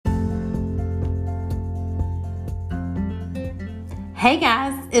Hey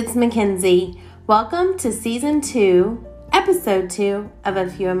guys, it's Mackenzie. Welcome to Season 2, Episode 2 of A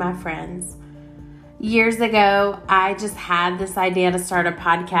Few of My Friends. Years ago, I just had this idea to start a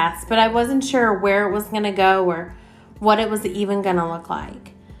podcast, but I wasn't sure where it was going to go or what it was even going to look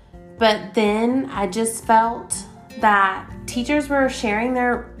like. But then I just felt that teachers were sharing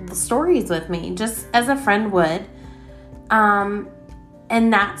their stories with me, just as a friend would. And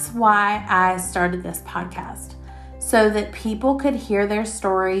that's why I started this podcast, so that people could hear their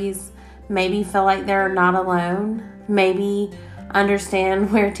stories, maybe feel like they're not alone, maybe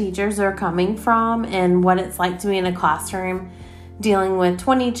understand where teachers are coming from and what it's like to be in a classroom dealing with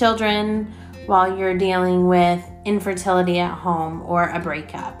 20 children while you're dealing with infertility at home or a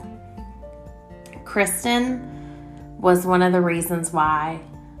breakup. Kristen was one of the reasons why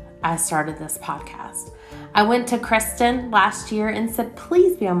I started this podcast. I went to Kristen last year and said,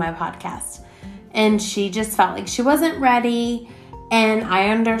 please be on my podcast. And she just felt like she wasn't ready, and I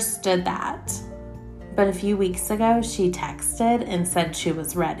understood that. But a few weeks ago, she texted and said she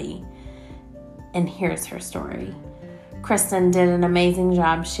was ready. And here's her story. Kristen did an amazing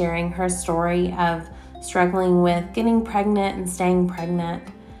job sharing her story of struggling with getting pregnant and staying pregnant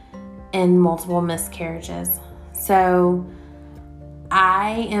and multiple miscarriages. So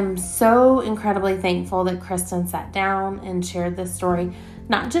I am so incredibly thankful that Kristen sat down and shared this story,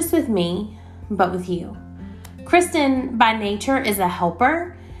 not just with me, but with you. Kristen, by nature, is a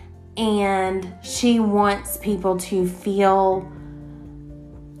helper, and she wants people to feel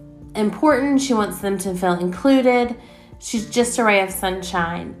important. She wants them to feel included. She's just a ray of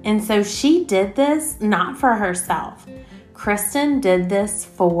sunshine. And so she did this not for herself. Kristen did this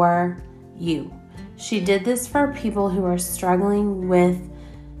for you. She did this for people who are struggling with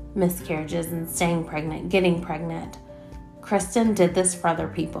miscarriages and staying pregnant, getting pregnant. Kristen did this for other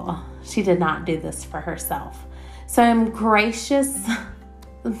people. She did not do this for herself. So I'm gracious,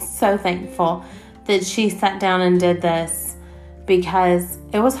 I'm so thankful that she sat down and did this because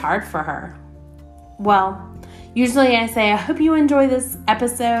it was hard for her. Well, usually I say, I hope you enjoy this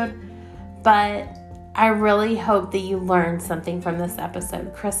episode, but I really hope that you learned something from this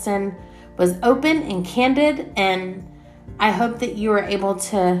episode. Kristen was open and candid, and I hope that you were able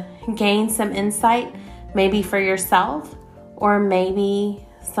to gain some insight, maybe for yourself, or maybe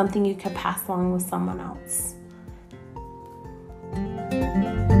something you could pass along with someone else.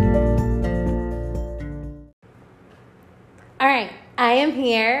 All right, I am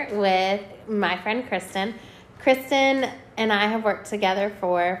here with my friend Kristen. Kristen and I have worked together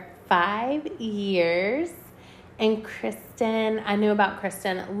for 5 years. And I knew about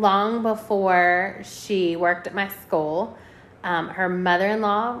Kristen long before she worked at my school. Her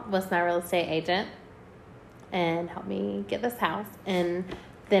mother-in-law was my real estate agent and helped me get this house. And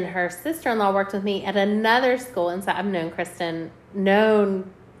then her sister-in-law worked with me at another school. And so I've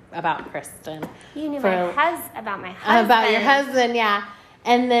known about Kristen. You knew about my husband. About your husband, yeah.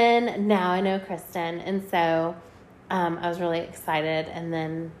 And then now I know Kristen. And so I was really excited. And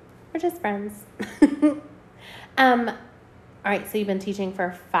then we're just friends. All right, so you've been teaching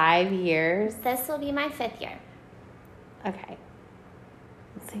for 5 years. This will be my 5th year. Okay.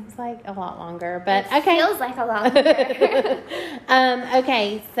 It seems like a lot longer, but it feels like a lot longer.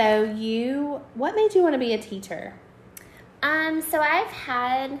 Okay, so what made you want to be a teacher? So I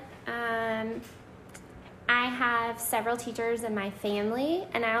have several teachers in my family,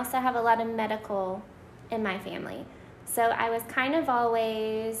 and I also have a lot of medical in my family. So I was kind of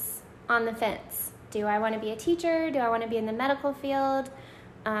always on the fence. Do I want to be a teacher? Do I want to be in the medical field?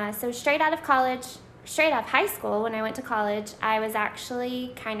 So straight out of high school, when I went to college, I was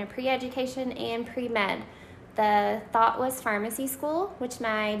actually kind of pre-education and pre-med. The thought was pharmacy school, which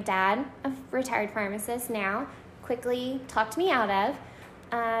my dad, a retired pharmacist now, quickly talked me out of.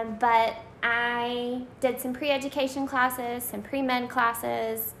 But I did some pre-education classes, some pre-med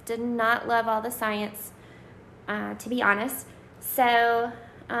classes, did not love all the science, to be honest. So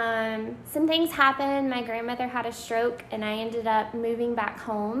some things happened. My grandmother had a stroke, and I ended up moving back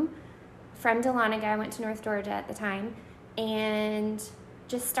home from Dahlonega. I went to North Georgia at the time, and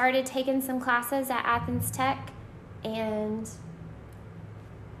just started taking some classes at Athens Tech, and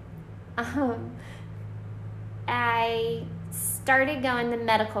I started going the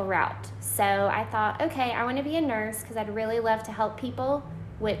medical route. So I thought, okay, I want to be a nurse because I'd really love to help people,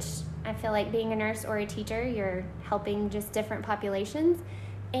 which I feel like being a nurse or a teacher, you're helping just different populations.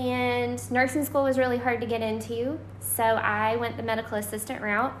 And nursing school was really hard to get into, so I went the medical assistant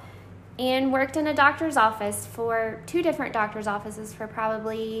route and worked in a doctor's office for 2 different doctor's offices for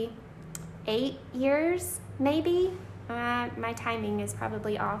probably 8 years, maybe. My timing is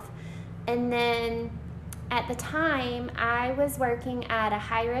probably off. And then at the time, I was working at a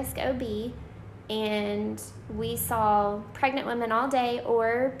high-risk OB, and we saw pregnant women all day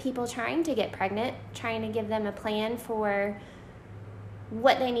or people trying to get pregnant, trying to give them a plan for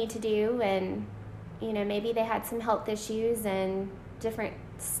what they need to do, and, you know, maybe they had some health issues and different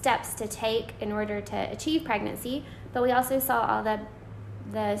steps to take in order to achieve pregnancy. But we also saw all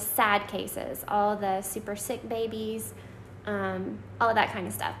the sad cases, all the super sick babies, all of that kind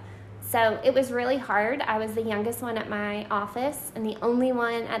of stuff. So it was really hard. I was the youngest one at my office and the only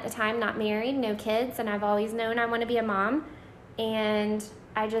one at the time not married, no kids, and I've always known I want to be a mom. And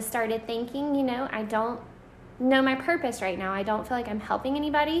I just started thinking, you know, I don't know my purpose right now. I don't feel like I'm helping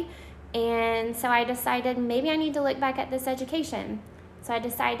anybody. And so I decided maybe I need to look back at this education. So I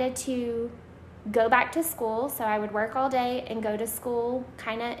decided to go back to school. So I would work all day and go to school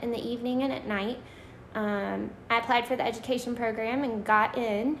kind of in the evening and at night. I applied for the education program and got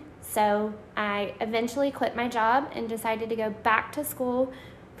in. So I eventually quit my job and decided to go back to school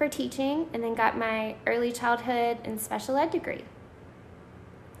for teaching, and then got my early childhood and special ed degree.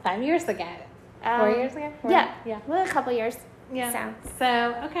 5 years ago. 4 years ago? Yeah. Yeah. Well, a couple years. Yeah.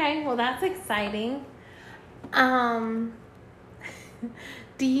 So, okay. Well, that's exciting. Do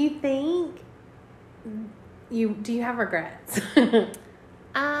you think do you have regrets?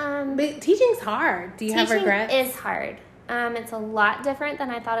 But teaching's hard. Do you have regrets? Teaching is hard. It's a lot different than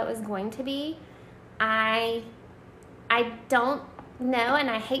I thought it was going to be. I don't know, and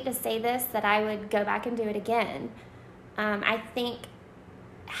I hate to say this, that I would go back and do it again. I think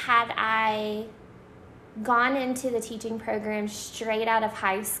had I gone into the teaching program straight out of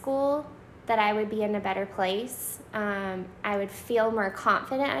high school, that I would be in a better place. I would feel more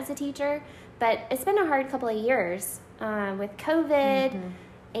confident as a teacher, but it's been a hard couple of years with COVID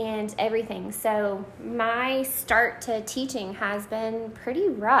and everything. So my start to teaching has been pretty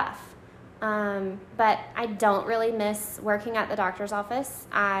rough, but I don't really miss working at the doctor's office.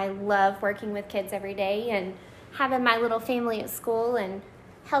 I love working with kids every day and having my little family at school and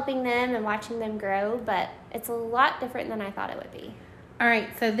helping them and watching them grow, but it's a lot different than I thought it would be. All right,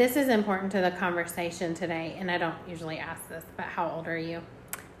 so this is important to the conversation today, and I don't usually ask this, but how old are you?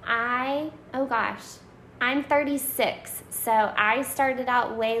 I'm 36, so I started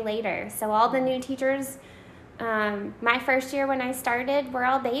out way later. So all the new teachers, my first year when I started, were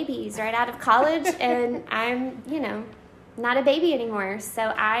all babies right out of college, and I'm, not a baby anymore.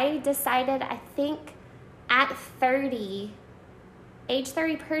 So I decided, I think at 30, age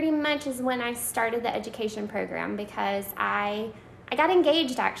 30 pretty much is when I started the education program, because I got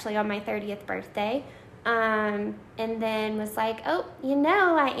engaged actually on my 30th birthday, and then was like, I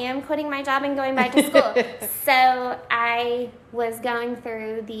am quitting my job and going back to school. So I was going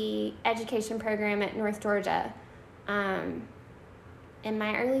through the education program at North Georgia in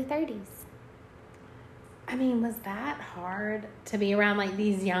my early 30s. I mean, was that hard to be around like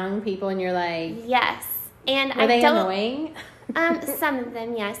these young people and you're like... Yes. And were they annoying? Some of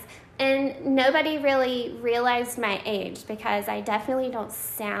them, yes. And nobody really realized my age, because I definitely don't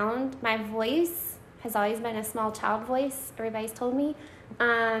sound, my voice has always been a small child voice, everybody's told me.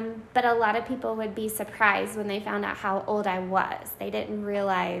 But a lot of people would be surprised when they found out how old I was. They didn't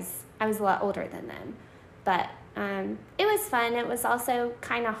realize I was a lot older than them. But it was fun. It was also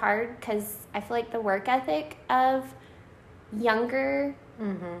kind of hard, because I feel like the work ethic of younger,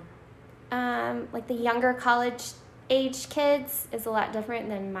 like the younger college age kids is a lot different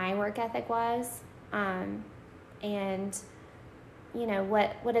than my work ethic was. And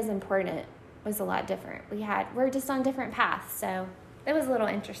what is important was a lot different. We're just on different paths, so it was a little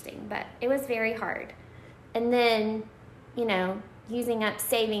interesting, but it was very hard. And then, using up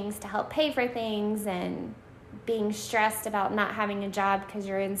savings to help pay for things, and being stressed about not having a job because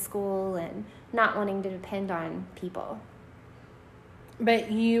you're in school and not wanting to depend on people.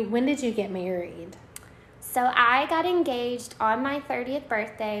 But when did you get married? So I got engaged on my 30th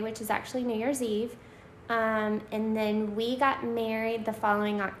birthday, which is actually New Year's Eve, and then we got married the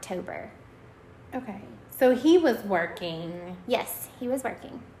following October. Okay. So he was working. Yes, he was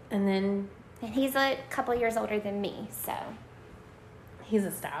working. And he's a couple years older than me, so. He's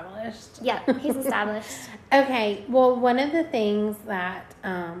established. Yeah, he's established. Okay. Well, one of the things that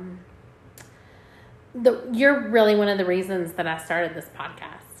you're really one of the reasons that I started this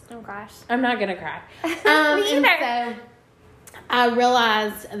podcast. Oh, gosh. I'm not going to cry. Me either. And so I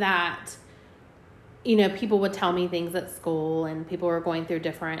realized that, people would tell me things at school, and people were going through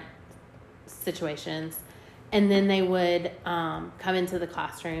different situations. And then they would come into the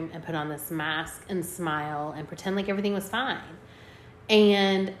classroom and put on this mask and smile and pretend like everything was fine.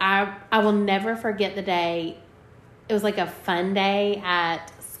 And I will never forget the day. It was like a fun day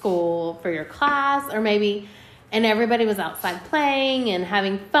at school for your class, or maybe, and everybody was outside playing and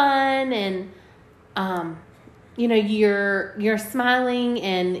having fun, and you know, you're smiling,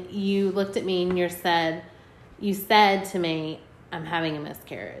 and you looked at me and you said to me, I'm having a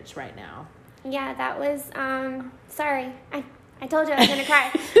miscarriage right now. Yeah, that was, sorry. I told you I was going to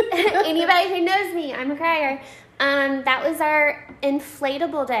cry. Anybody who knows me, I'm a crier. That was our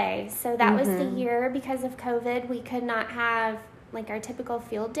inflatable day. So that was the year, because of COVID, we could not have like our typical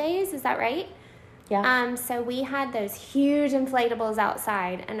field days. Is that right? Yeah. So we had those huge inflatables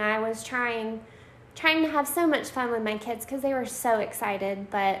outside, and I was trying to have so much fun with my kids because they were so excited.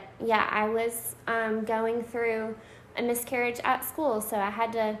 But yeah, I was going through a miscarriage at school, so I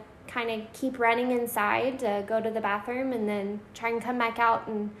had to kind of keep running inside to go to the bathroom and then try and come back out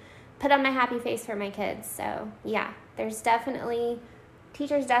and put on my happy face for my kids. So yeah, teachers definitely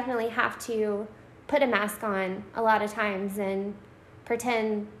have to put a mask on a lot of times and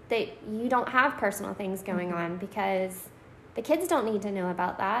pretend that you don't have personal things going on, because the kids don't need to know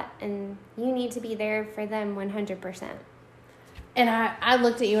about that, and you need to be there for them 100%. And I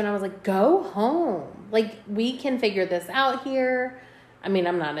looked at you and I was like, go home. Like, we can figure this out here. I mean,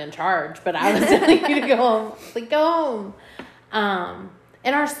 I'm not in charge, but I was telling you to go home. Like, go home.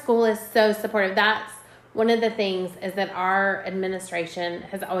 And our school is so supportive. That's one of the things, is that our administration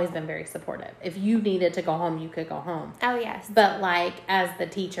has always been very supportive. If you needed to go home, you could go home. Oh, yes. But like, as the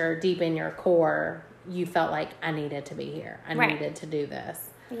teacher, deep in your core, you felt like, I needed to be here. I needed to do this.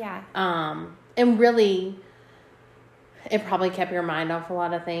 Yeah. And really, it probably kept your mind off a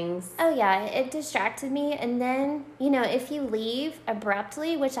lot of things. Oh, yeah. It distracted me. And then, you know, if you leave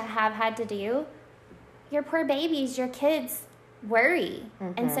abruptly, which I have had to do, your poor babies, your kids worry.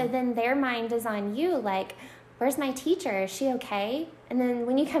 And so then their mind is on you, like, where's my teacher? Is she okay? And then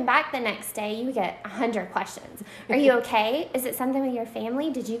when you come back the next day, you get 100 questions. Are you okay? Is it something with your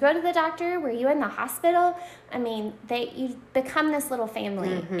family? Did you go to the doctor? Were you in the hospital? I mean, you become this little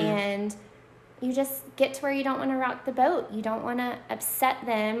family, and you just get to where you don't want to rock the boat. You don't want to upset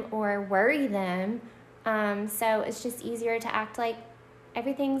them or worry them. So it's just easier to act like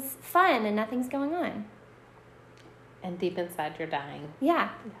everything's fun and nothing's going on. And deep inside, you're dying. Yeah.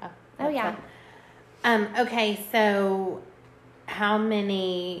 Oh, yeah. Okay, so how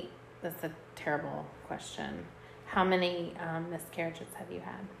many, that's a terrible question. How many miscarriages have you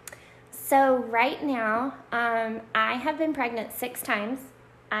had? So right now, I have been pregnant 6 times.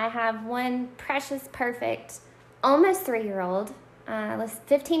 I have one precious, perfect, almost 3-year-old.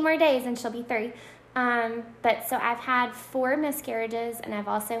 15 more days and she'll be 3. But so I've had 4 miscarriages, and I've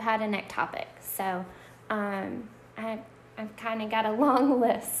also had an ectopic. So I've kind of got a long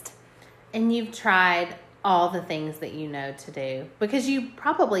list. And you've tried all the things that you know to do, because you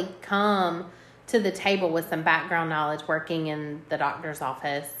probably come to the table with some background knowledge working in the doctor's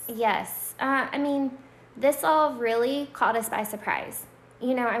office. Yes. I mean, this all really caught us by surprise.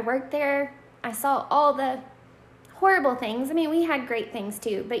 You know, I worked there. I saw all the horrible things. I mean, we had great things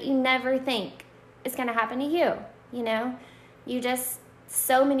too, but you never think it's going to happen to you. You know,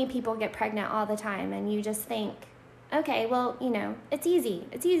 so many people get pregnant all the time, and you just think, okay, well, you know, it's easy.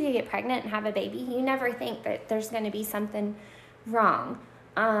 It's easy to get pregnant and have a baby. You never think that there's going to be something wrong.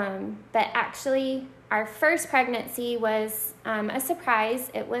 But actually, our first pregnancy was a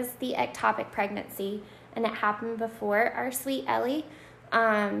surprise. It was the ectopic pregnancy, and it happened before our sweet Ellie.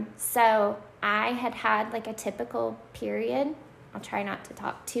 So I had like a typical period. I'll try not to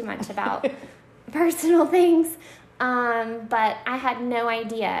talk too much about personal things. But I had no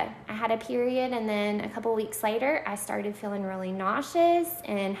idea. I had a period, and then a couple weeks later, I started feeling really nauseous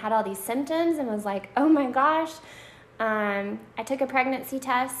and had all these symptoms, and was like, oh my gosh. I took a pregnancy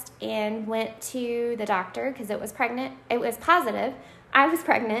test and went to the doctor because it was positive. I was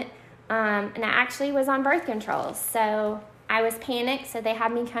pregnant, and I actually was on birth control. So I was panicked, so they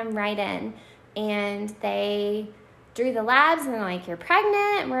had me come right in, and they drew the labs, and they're like, you're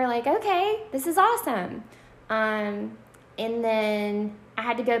pregnant, and we're like, okay, this is awesome. And then I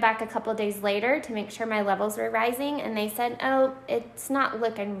had to go back a couple of days later to make sure my levels were rising, and they said, oh, it's not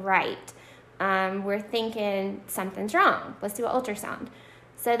looking right. We're thinking something's wrong. Let's do an ultrasound.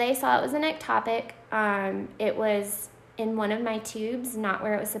 So they saw it was an ectopic. It was in one of my tubes, not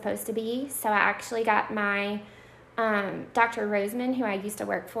where it was supposed to be. So I actually got my Dr. Roseman, who I used to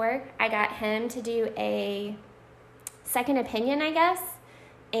work for, I got him to do a second opinion, I guess.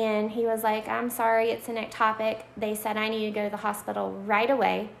 And he was like, I'm sorry, it's an ectopic. They said I need to go to the hospital right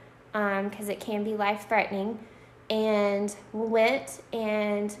away because it can be life-threatening. And went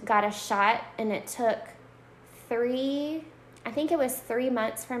and got a shot, and it took 3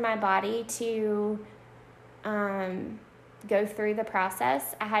 months for my body to go through the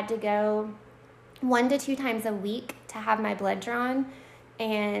process. I had to go 1 to 2 times a week to have my blood drawn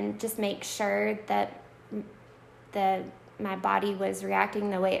and just make sure that my body was reacting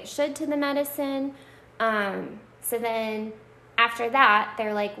the way it should to the medicine. So then after that,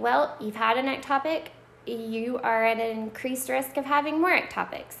 they're like, well, you've had an ectopic. You are at an increased risk of having more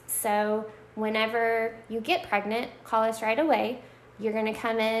ectopics. So whenever you get pregnant, call us right away. You're going to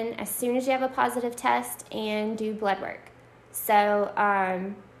come in as soon as you have a positive test and do blood work. So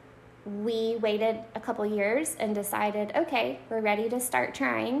we waited a couple years and decided, okay, we're ready to start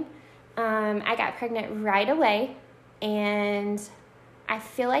trying. I got pregnant right away, and I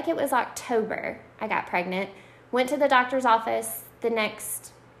feel like it was October I got pregnant. Went to the doctor's office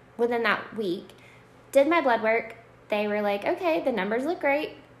within that week, did my blood work. They were like, okay, the numbers look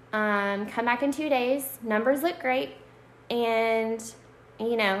great. Come back in 2 days. Numbers look great. And,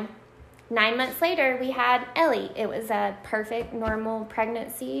 9 months later, we had Ellie. It was a perfect, normal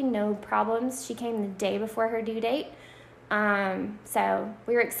pregnancy, no problems. She came the day before her due date. So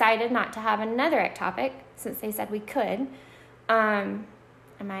we were excited not to have another ectopic since they said we could. Am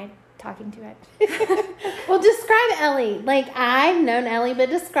I talking too much? Well, describe Ellie. Like, I've known Ellie, but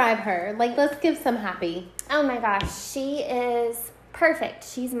describe her. Like, let's give some happy. Oh my gosh, she is perfect.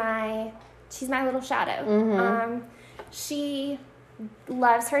 She's my little shadow. Mm-hmm. She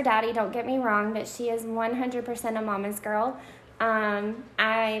loves her daddy, don't get me wrong, but she is 100% a mama's girl.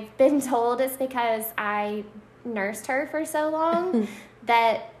 I've been told it's because I nursed her for so long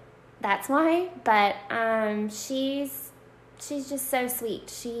that's why, but she's just so sweet.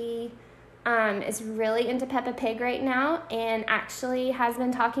 She is really into Peppa Pig right now, and actually has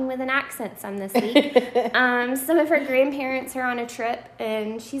been talking with an accent some this week. Some of her grandparents are on a trip,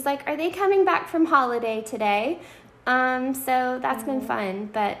 and she's like, are they coming back from holiday today? So that's been fun,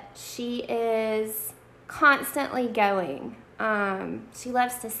 but she is constantly going. She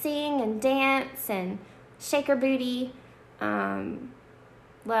loves to sing and dance and shake her booty,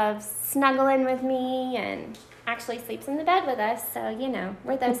 loves snuggling with me, and actually sleeps in the bed with us. So,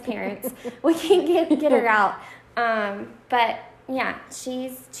 we're those parents. We can't get her out. But yeah,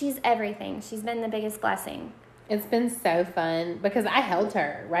 she's everything. She's been the biggest blessing. It's been so fun because I held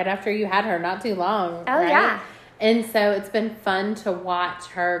her right after you had her, not too long. Oh, right? yeah. And so it's been fun to watch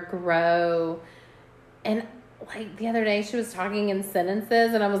her grow. And like the other day she was talking in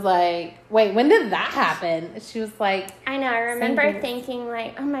sentences and I was like, wait, when did that happen? She was like, I know. I remember thinking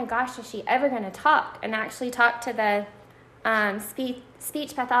like, oh my gosh, is she ever going to talk? And actually talk to the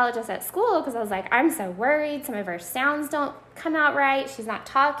speech pathologist at school because I was like, I'm so worried. Some of her sounds don't come out right. She's not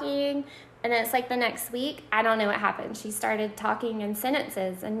talking. And then it's like the next week, I don't know what happened. She started talking in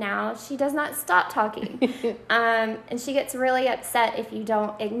sentences, and now she does not stop talking. And she gets really upset if you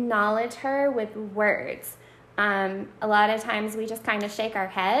don't acknowledge her with words. A lot of times we just kind of shake our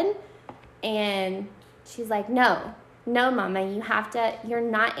head, and she's like, no, Mama, you're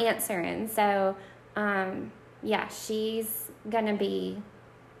not answering. So, yeah, she's going to be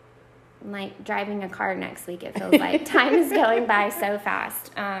like driving a car next week, it feels like. Time is going by so fast.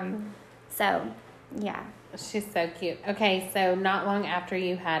 So, yeah. She's so cute. Okay, so not long after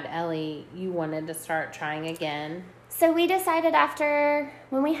you had Ellie, you wanted to start trying again. So we decided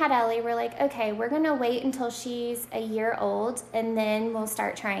when we had Ellie, we're like, okay, we're going to wait until she's a year old, and then we'll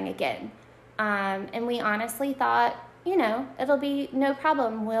start trying again. And we honestly thought, it'll be no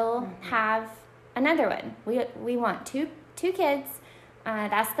problem. We'll have another one. We want two kids.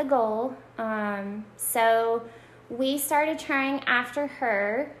 That's the goal. So we started trying after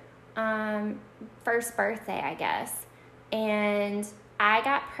her first birthday, I guess. And I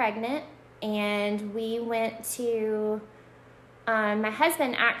got pregnant, and we went to, my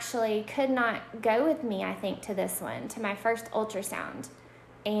husband actually could not go with me, I think, to this one, to my first ultrasound.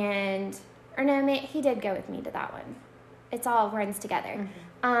 He did go with me to that one. It's all runs together.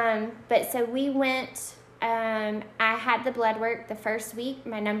 But so we went, I had the blood work the first week.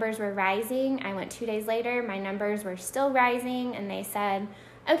 My numbers were rising. I went 2 days later. My numbers were still rising, and they said,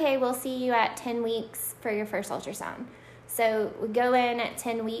 okay, we'll see you at 10 weeks for your first ultrasound. So we go in at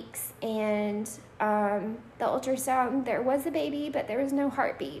 10 weeks, and the ultrasound, there was a baby, but there was no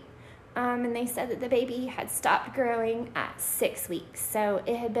heartbeat. And they said that the baby had stopped growing at 6 weeks. So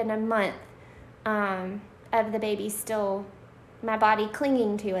it had been a month of the baby still, my body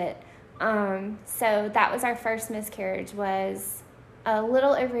clinging to it. So that was our first miscarriage, was a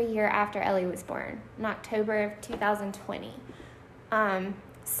little over a year after Ellie was born, in October of 2020.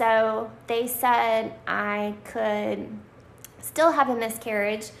 So they said I could still have a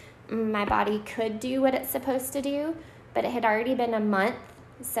miscarriage. My body could do what it's supposed to do, but it had already been a month.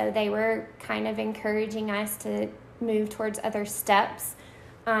 So they were kind of encouraging us to move towards other steps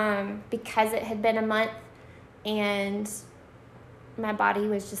because it had been a month and my body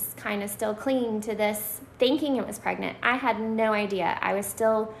was just kind of still clinging to this, thinking it was pregnant. I had no idea. I was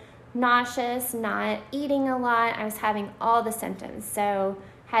still nauseous, not eating a lot. I was having all the symptoms, so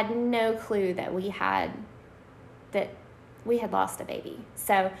had no clue that we had lost a baby.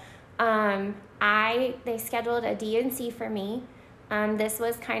 So they scheduled a D&C for me. This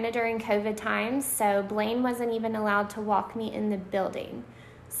was kind of during COVID times, so Blaine wasn't even allowed to walk me in the building.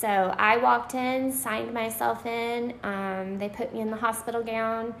 So I walked in, signed myself in, they put me in the hospital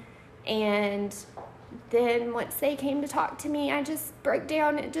gown, and then once they came to talk to me, I just broke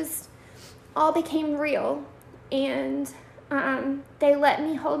down. It just all became real, and they let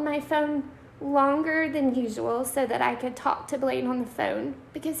me hold my phone longer than usual so that I could talk to Blaine on the phone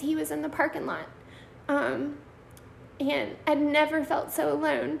because he was in the parking lot. And I'd never felt so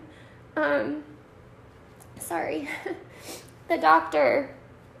alone. The doctor,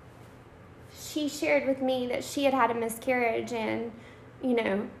 she shared with me that she had had a miscarriage and,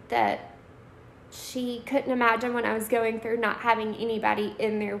 that she couldn't imagine what I was going through not having anybody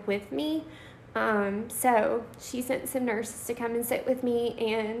in there with me. So she sent some nurses to come and sit with me,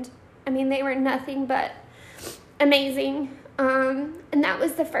 and they were nothing but amazing. And that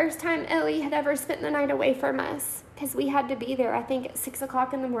was the first time Ellie had ever spent the night away from us because we had to be there, I think, at 6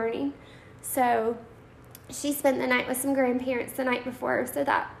 o'clock in the morning. So she spent the night with some grandparents the night before, so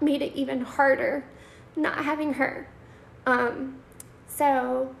that made it even harder not having her.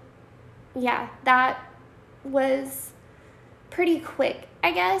 So, yeah, that was pretty quick,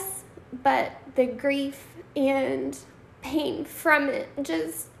 I guess, but the grief and pain from it,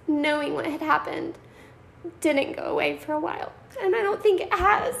 just knowing what had happened, didn't go away for a while, and I don't think it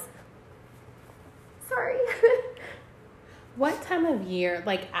has. Sorry. What time of year,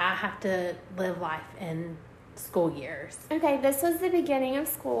 I have to live life in school years? Okay, this was the beginning of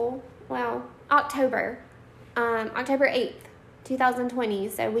school. Well, October 8th, 2020.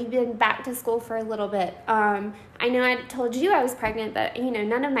 So we've been back to school for a little bit. I know I told you I was pregnant, but,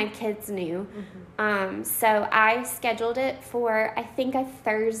 none of my kids knew. Mm-hmm. So I scheduled it for, I think, a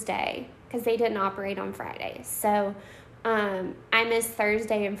Thursday because they didn't operate on Friday. So I missed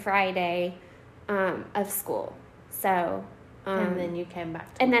Thursday and Friday of school. So... and then you came back.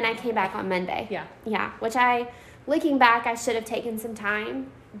 And then I came back on Monday. Yeah. Yeah, which looking back, I should have taken some time,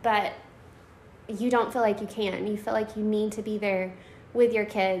 but you don't feel like you can. You feel like you need to be there with your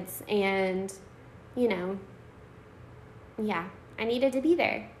kids, and, yeah, I needed to be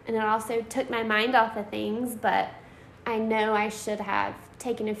there. And it also took my mind off of things, but I know I should have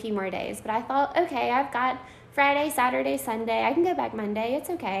taken a few more days. But I thought, okay, I've got Friday, Saturday, Sunday. I can go back Monday. It's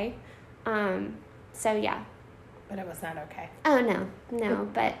okay. So, yeah. But it was not okay. Oh, no.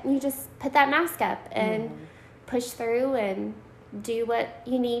 But you just put that mask up and push through and do what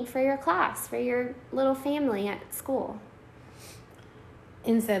you need for your class, for your little family at school.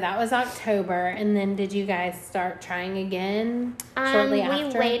 And so that was October. And then did you guys start trying again shortly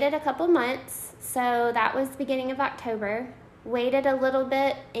after? We waited a couple months. So that was the beginning of October. Waited a little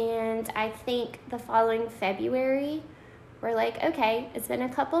bit. And I think the following February, we're like, okay, it's been a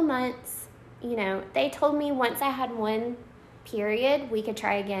couple months. They told me once I had one period, we could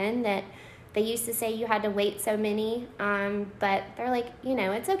try again, that they used to say you had to wait so many, but they're like,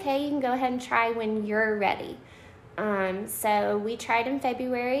 it's okay, you can go ahead and try when you're ready. So we tried in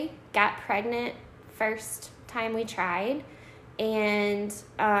February, got pregnant first time we tried, and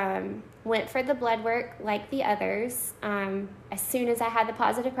went for the blood work like the others. As soon as I had the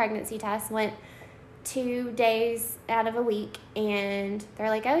positive pregnancy test, went 2 days out of a week, and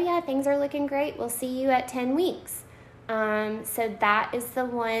they're like, oh yeah, things are looking great, we'll see you at 10 weeks. So that is the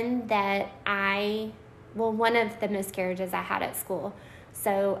one that one of the miscarriages I had at school.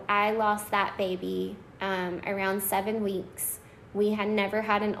 So I lost that baby around 7 weeks. We had never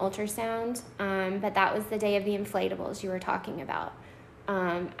had an ultrasound, but that was the day of the inflatables you were talking about.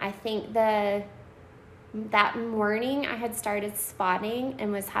 I think that morning I had started spotting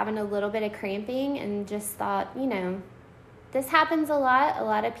and was having a little bit of cramping, and just thought, this happens a lot. A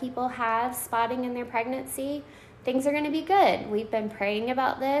lot of people have spotting in their pregnancy. Things are going to be good. We've been praying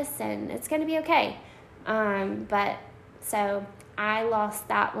about this, and it's going to be okay. But so I lost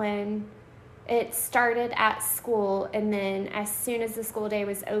that one. It started at school, and then as soon as the school day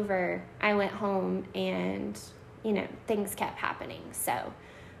was over, I went home, and, things kept happening. So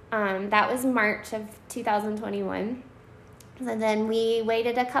that was March of 2021. And then we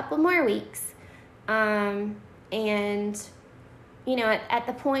waited a couple more weeks. And, at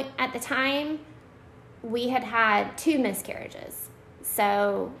the time, we had 2 miscarriages.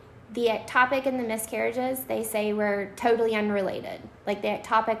 So the ectopic and the miscarriages, they say, were totally unrelated. Like the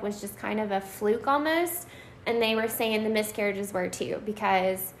ectopic was just kind of a fluke almost, and they were saying the miscarriages were too,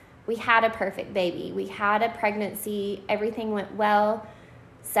 because we had a perfect baby. We had a pregnancy. Everything went well.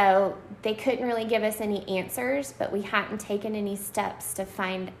 So they couldn't really give us any answers, but we hadn't taken any steps to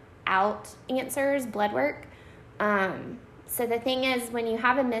find out answers, blood work. So the thing is, when you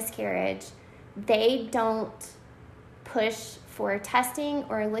have a miscarriage, they don't push for testing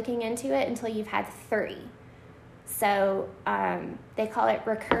or looking into it until you've had 3. So they call it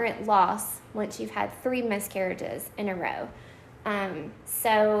recurrent loss once you've had 3 miscarriages in a row.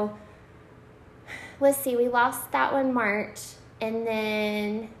 So let's see, we lost that one March, and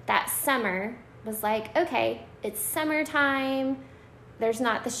then that summer was like, okay, it's summertime. There's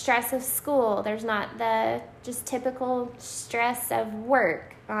not the stress of school. There's not the just typical stress of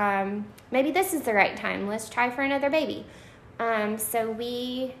work. Maybe this is the right time. Let's try for another baby. So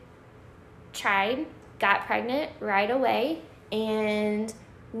we tried, got pregnant right away, and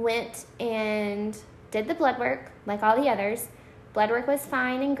went and did the blood work like all the others. Blood work was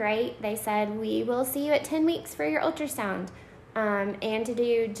fine and great. They said, we will see you at 10 weeks for your ultrasound, and to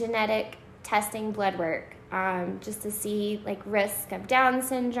do genetic testing blood work, just to see like risk of Down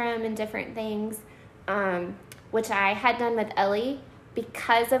syndrome and different things, which I had done with Ellie.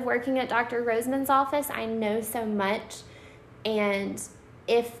 Because of working at Dr. Roseman's office, I know so much, and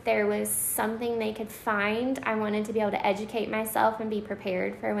if there was something they could find, I wanted to be able to educate myself and be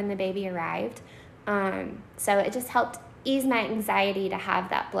prepared for when the baby arrived. So it just helped ease my anxiety to have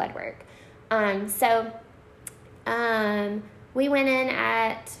that blood work. We went in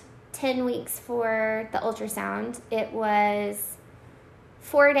at 10 weeks for the ultrasound. It was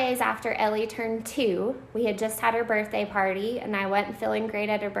 4 days after Ellie turned 2. We had just had her birthday party, and I wasn't feeling great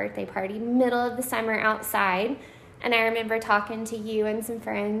at her birthday party, middle of the summer outside. And I remember talking to you and some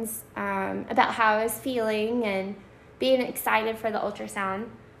friends about how I was feeling and being excited for the ultrasound.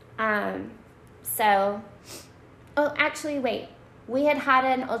 We had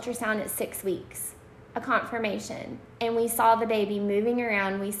an ultrasound at 6 weeks, a confirmation, and we saw the baby moving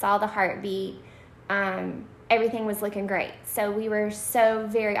around. We saw the heartbeat. Everything was looking great. So we were so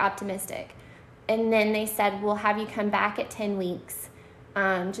very optimistic. And then they said, we'll have you come back at 10 weeks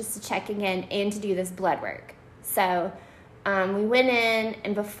just to check again and to do this blood work. So we went in,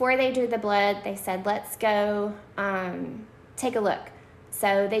 and before they drew the blood, they said, let's go take a look.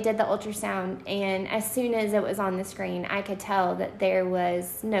 So they did the ultrasound, and as soon as it was on the screen, I could tell that there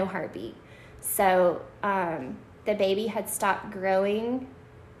was no heartbeat. So the baby had stopped growing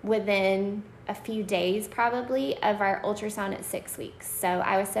within a few days probably of our ultrasound at 6 weeks. So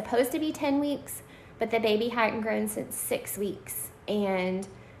I was supposed to be 10 weeks, but the baby hadn't grown since 6 weeks. And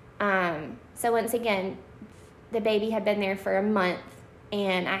so once again, the baby had been there for a month,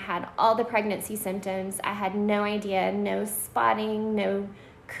 and I had all the pregnancy symptoms. I had no idea, no spotting, no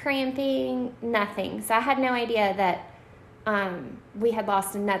cramping, nothing. So I had no idea that we had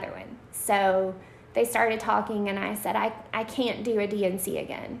lost another one. So they started talking, and I said, I can't do a D&C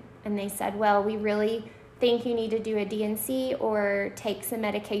again. And they said, well, we really think you need to do a D&C or take some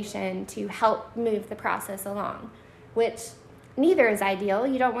medication to help move the process along, which neither is ideal.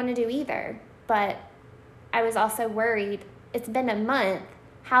 You don't want to do either. But I was also worried, it's been a month.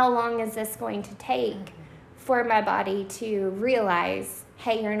 How long is this going to take for my body to realize,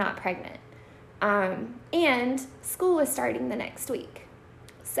 hey, you're not pregnant? And school was starting the next week.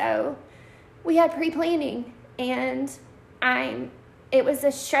 So we had pre-planning, and it was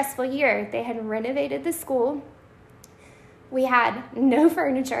a stressful year. They had renovated the school. We had no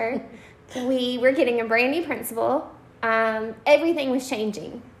furniture. We were getting a brand new principal. Everything was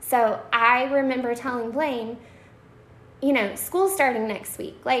changing. So I remember telling Blaine, school's starting next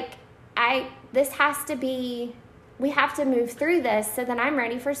week. We have to move through this so that I'm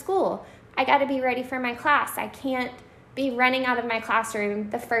ready for school. I got to be ready for my class. I can't be running out of my classroom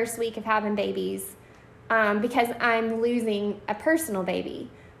the first week of having babies because I'm losing a personal baby.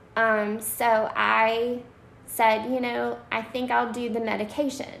 So I said, I think I'll do the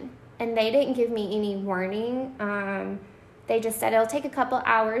medication. And they didn't give me any warning. They just said it'll take a couple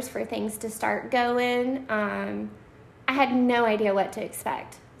hours for things to start going. I had no idea what to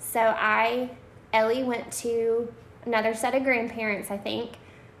expect. So Ellie went to another set of grandparents, I think,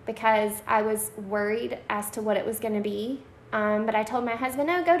 because I was worried as to what it was going to be. But I told my husband,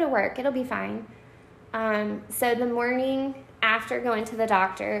 no, go to work. It'll be fine. So the morning after going to the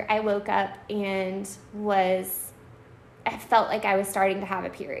doctor, I woke up and I felt like I was starting to have a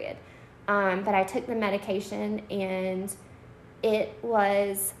period. But I took the medication, and it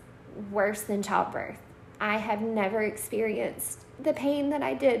was worse than childbirth. I have never experienced the pain that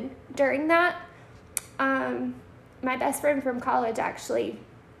I did during that. My best friend from college actually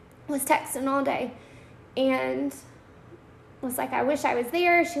was texting all day and was like, I wish I was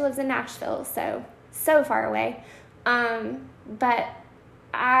there. She lives in Nashville, so far away. But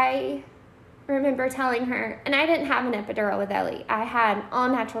I remember telling her, and I didn't have an epidural with Ellie. I had all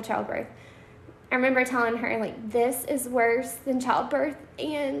natural childbirth. I remember telling her, like, this is worse than childbirth,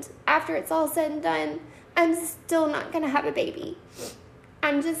 and after it's all said and done, I'm still not going to have a baby.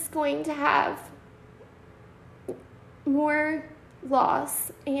 I'm just going to have more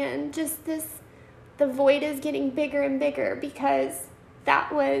loss, and just the void is getting bigger and bigger, because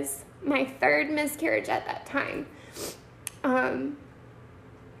that was my third miscarriage at that time.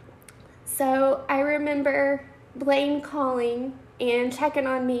 So I remember Blaine calling and checking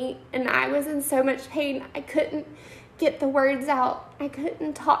on me, and I was in so much pain, I couldn't get the words out. I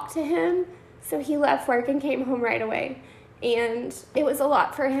couldn't talk to him, so he left work and came home right away, and it was a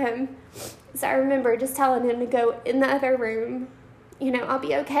lot for him. So I remember just telling him to go in the other room, I'll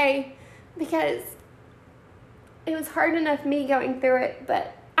be okay, because it was hard enough me going through it,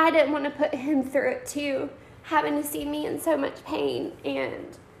 but I didn't want to put him through it too, having to see me in so much pain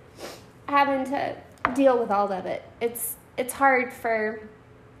and having to deal with all of it. It's hard for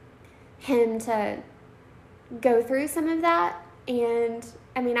him to go through some of that, and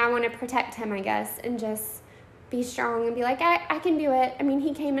I want to protect him, I guess, and just be strong and be like, I can do it.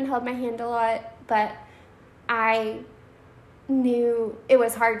 He came and held my hand a lot, but I knew it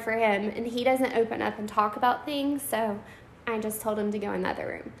was hard for him, and he doesn't open up and talk about things, so I just told him to go in the other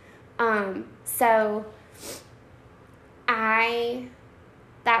room.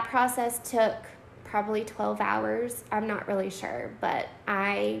 That process took probably 12 hours. I'm not really sure, but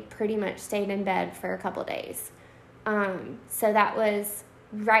I pretty much stayed in bed for a couple days. So that was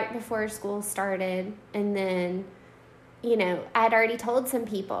right before school started, and then, I'd already told some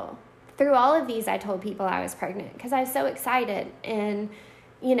people. Through all of these, I told people I was pregnant because I was so excited, and,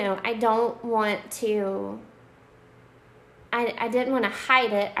 I don't want to... I didn't want to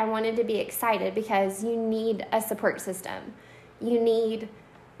hide it. I wanted to be excited, because you need a support system. You need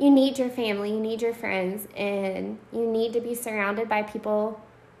your family, you need your friends, and you need to be surrounded by people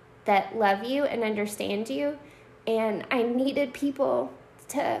that love you and understand you. And I needed people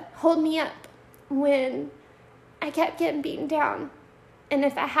to hold me up when I kept getting beaten down. And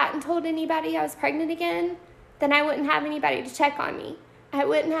if I hadn't told anybody I was pregnant again, then I wouldn't have anybody to check on me. I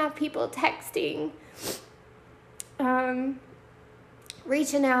wouldn't have people texting,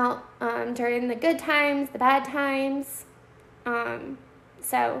 reaching out during the good times, the bad times.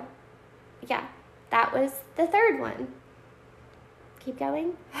 So, yeah, that was the third one. Keep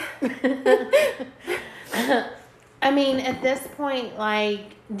going. At this point,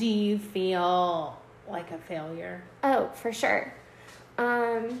 do you feel like a failure? Oh, for sure.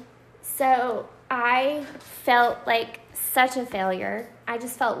 So I felt like such a failure. I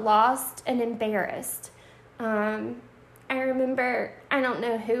just felt lost and embarrassed. I remember, I don't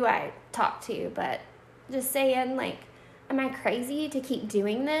know who I talked to, but just saying, am I crazy to keep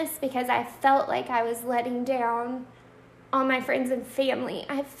doing this? Because I felt like I was letting down all my friends and family.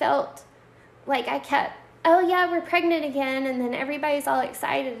 I felt like I kept, oh yeah, we're pregnant again, and then everybody's all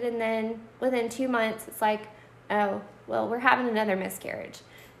excited, and then within 2 months, it's like, oh, well, we're having another miscarriage.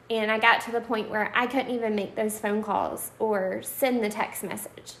 And I got to the point where I couldn't even make those phone calls or send the text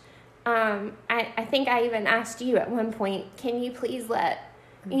message. I think I even asked you at one point, can you please let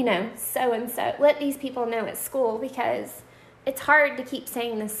so-and-so, let these people know at school, because it's hard to keep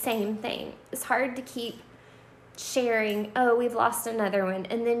saying the same thing. It's hard to keep sharing, oh, we've lost another one,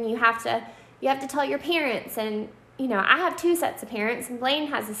 and then you have to tell your parents, and, I have 2 sets of parents, and Blaine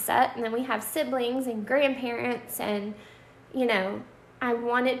has a set, and then we have siblings and grandparents, and, I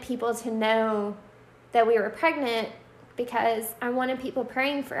wanted people to know that we were pregnant, because I wanted people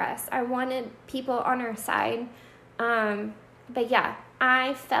praying for us. I wanted people on our side. But yeah,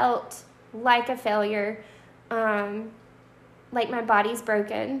 I felt like a failure, like my body's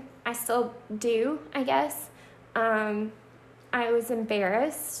broken. I still do, I guess. I was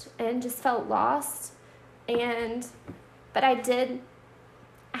embarrassed and just felt lost. But I did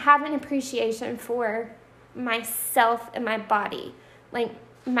have an appreciation for myself and my body.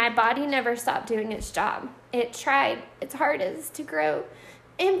 My body never stopped doing its job. It tried its hardest to grow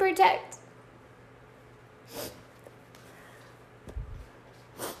and protect.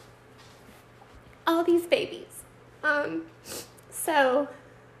 All these babies. So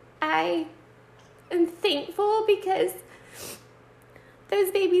I am thankful, because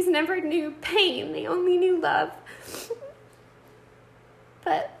those babies never knew pain. They only knew love.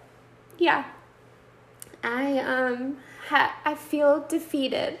 But yeah, I feel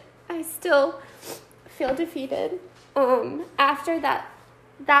defeated. I still feel defeated. After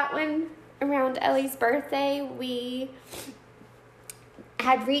that one around Ellie's birthday, we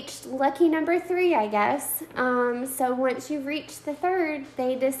had reached lucky number 3, I guess. So once you've reached the 3rd,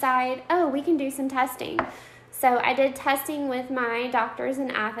 they decide, we can do some testing. So I did testing with my doctors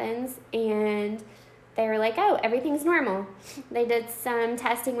in Athens, and they were like, everything's normal. They did some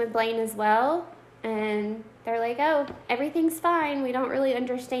testing with Blaine as well, and they're like, everything's fine. We don't really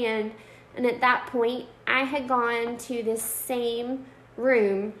understand. And at that point, I had gone to this same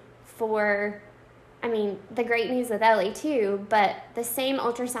room for, the great news with Ellie too, but the same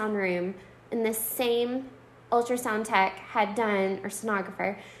ultrasound room and the same ultrasound tech had done, or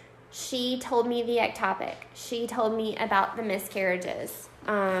sonographer, she told me the ectopic. She told me about the miscarriages,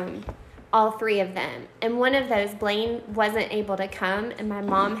 all 3 of them. And one of those, Blaine wasn't able to come, and my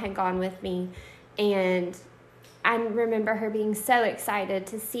mom had gone with me. And I remember her being so excited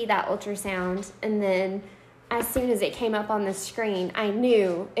to see that ultrasound. And then as soon as it came up on the screen, I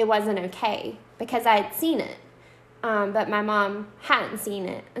knew it wasn't okay because I had seen it. But my mom hadn't seen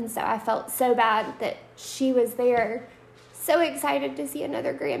it. And so I felt so bad that she was there, so excited to see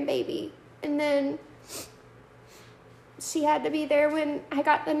another grandbaby. And then she had to be there when I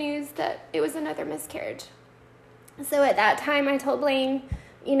got the news that it was another miscarriage. So at that time, I told Blaine,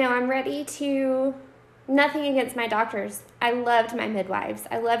 I'm ready to, nothing against my doctors. I loved my midwives.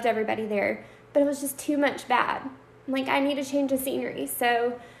 I loved everybody there. But it was just too much bad. I'm like, I need a change of scenery.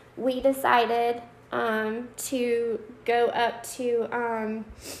 So we decided to go up to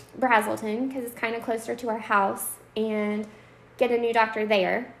Brazelton, because it's kind of closer to our house, and get a new doctor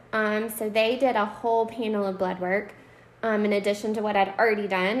there. So they did a whole panel of blood work in addition to what I'd already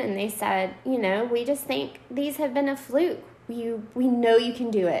done. And they said, we just think these have been a fluke. We know you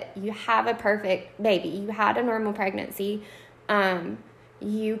can do it. You have a perfect baby. You had a normal pregnancy.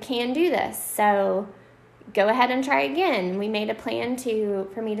 You can do this. So go ahead and try again. We made a plan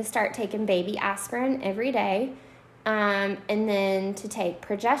for me to start taking baby aspirin every day, and then to take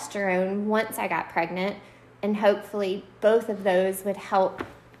progesterone once I got pregnant, and hopefully both of those would help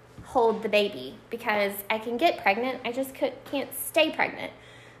hold the baby, because I can get pregnant, I just can't stay pregnant.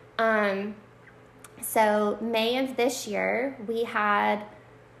 So May of this year, we had,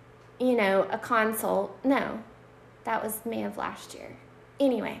 a consult. No, that was May of last year.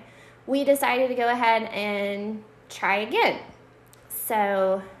 Anyway, we decided to go ahead and try again.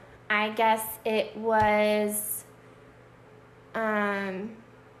 So I guess it was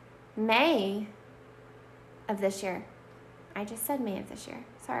May of this year. I just said May of this year.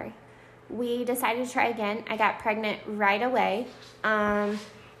 Sorry. We decided to try again. I got pregnant right away.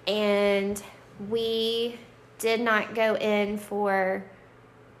 And we did not go in for,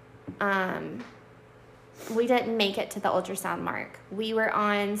 we didn't make it to the ultrasound mark. We were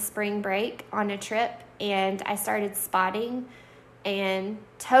on spring break on a trip, and I started spotting and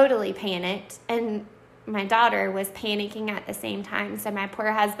totally panicked. And my daughter was panicking at the same time. So my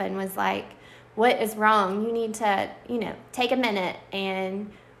poor husband was like, what is wrong? You need to, take a minute,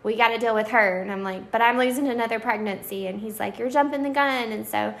 and we got to deal with her. And I'm like, but I'm losing another pregnancy. And he's like, you're jumping the gun. And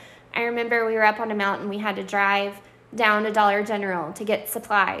so I remember we were up on a mountain. We had to drive down to Dollar General to get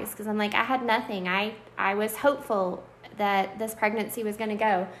supplies, because I'm like, I had nothing. I was hopeful that this pregnancy was going to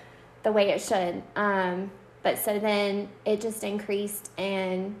go the way it should. But so then it just increased,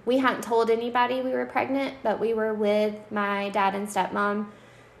 and we hadn't told anybody we were pregnant, but we were with my dad and stepmom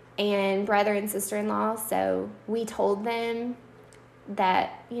and brother and sister-in-law. So we told them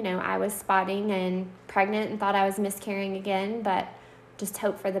that, I was spotting and pregnant and thought I was miscarrying again, but just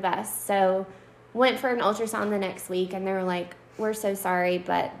hope for the best. So went for an ultrasound the next week, and they were like, we're so sorry,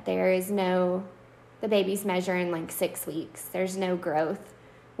 but the baby's measuring like 6 weeks. There's no growth.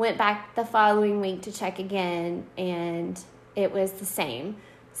 Went back the following week to check again, and it was the same.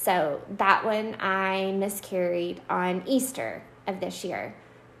 So that one I miscarried on Easter of this year.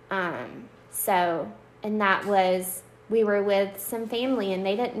 And that was, we were with some family, and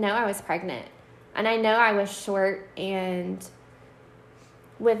they didn't know I was pregnant. And I know I was short and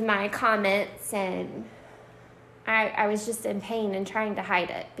with my comments, and I was just in pain and trying to hide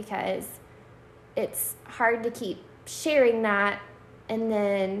it, because it's hard to keep sharing that. And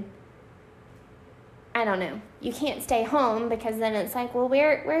then, I don't know, you can't stay home, because then it's like, well,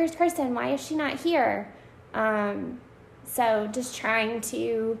 where's Kristen? Why is she not here? So just trying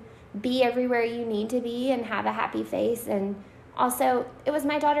to be everywhere you need to be and have a happy face. And also, it was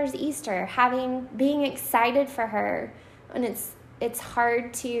my daughter's Easter, being excited for her. And it's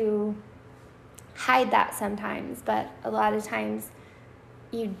hard to hide that sometimes, but a lot of times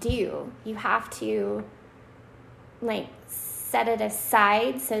you do. You have to like, set it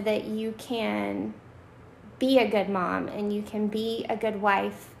aside so that you can be a good mom and you can be a good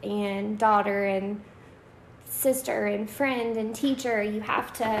wife and daughter and sister and friend and teacher. You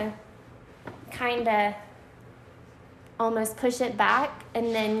have to kind of almost push it back,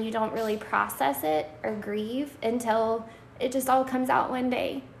 and then you don't really process it or grieve until it just all comes out one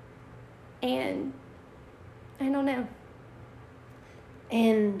day. And I don't know.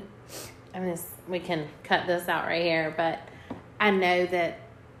 And we can cut this out right here, but I know that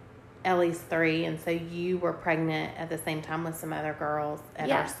Ellie's 3, and so you were pregnant at the same time with some other girls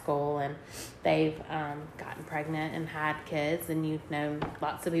at our school, and they've gotten pregnant and had kids, and you've known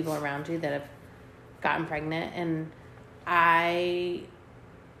lots of people around you that have gotten pregnant. And I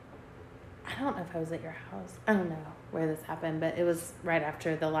don't know if I was at your house. I don't know where this happened, but it was right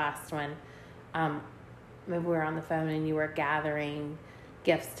after the last one. Maybe we were on the phone and you were gathering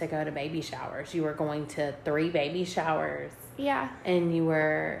gifts to go to baby showers. You were going to 3 baby showers. Yeah. And you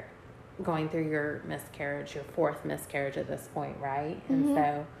were going through your miscarriage, your 4th miscarriage at this point, right? And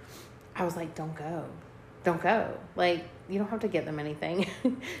so I was like, don't go. Like, you don't have to get them anything.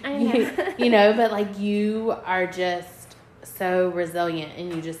 I know. you know, but like, you are just so resilient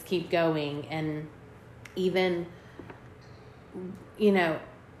and you just keep going. And even, you know,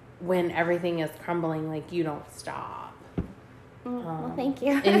 when everything is crumbling, like, you don't stop. Well, thank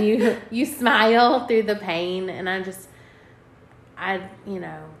you. And you smile through the pain. And I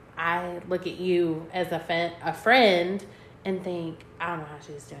look at you as a friend and think, I don't know how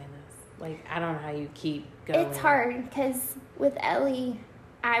she's doing this. Like, I don't know how you keep going. It's hard because with Ellie,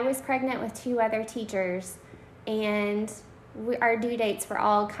 I was pregnant with 2 other teachers, and our due dates were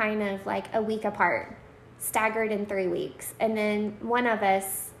all kind of like a week apart, staggered in 3 weeks. And then one of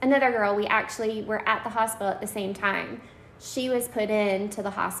us, another girl, we actually were at the hospital at the same time. She was put into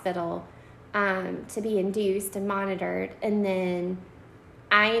the hospital to be induced and monitored, and then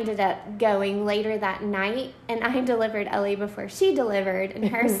I ended up going later that night, and I delivered Ellie before she delivered, and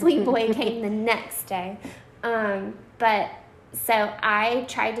her sweet boy came the next day. But so I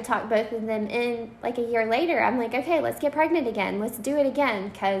tried to talk both of them in like a year later. I'm like, okay, let's get pregnant again. Let's do it again,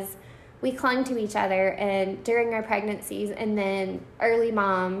 because we clung to each other, and during our pregnancies and then early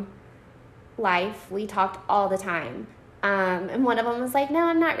mom life, we talked all the time. And one of them was like, no,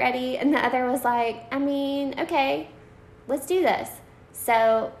 I'm not ready. And the other was like, okay, let's do this.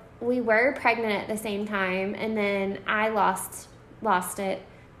 So we were pregnant at the same time, and then I lost it.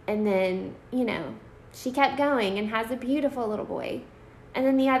 And then, she kept going and has a beautiful little boy. And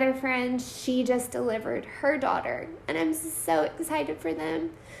then the other friend, she just delivered her daughter, and I'm so excited for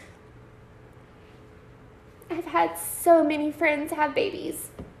them. I've had so many friends have babies.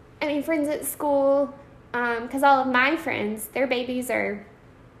 Friends at school, because all of my friends, their babies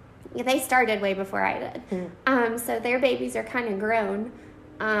they started way before I did. So their babies are kind of grown.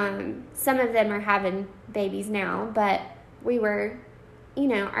 Some of them are having babies now, but we were,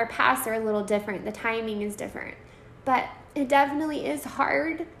 our paths are a little different. The timing is different. But it definitely is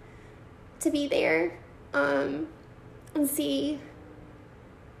hard to be there and see.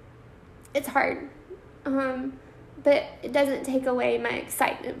 It's hard. But it doesn't take away my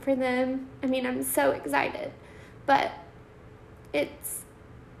excitement for them. I'm so excited. But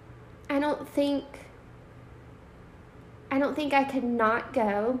I don't think I could not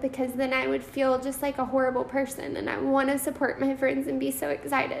go, because then I would feel just like a horrible person, and I want to support my friends and be so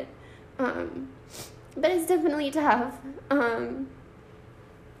excited. But it's definitely tough.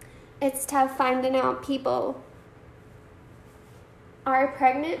 It's tough finding out people are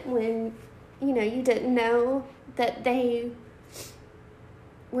pregnant when, you didn't know that they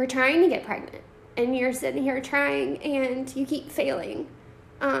were trying to get pregnant, and you're sitting here trying and you keep failing.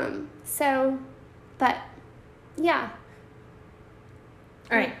 But yeah.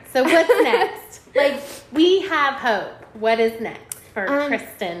 All right. So what's next? We have hope. What is next for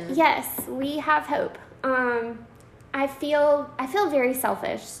Kristen? Yes, we have hope. I feel very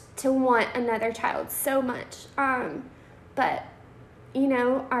selfish to want another child so much. But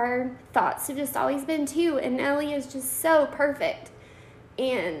our thoughts have just always been 2, and Ellie is just so perfect.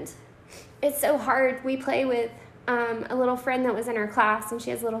 And it's so hard. We play with a little friend that was in her class, and she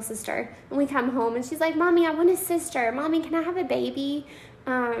has a little sister. And we come home, and she's like, Mommy, I want a sister. Mommy, can I have a baby?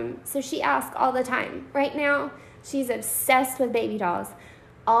 So she asks all the time. Right now, she's obsessed with baby dolls.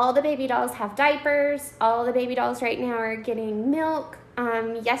 All the baby dolls have diapers. All the baby dolls right now are getting milk.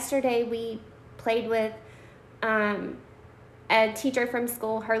 Yesterday, we played with a teacher from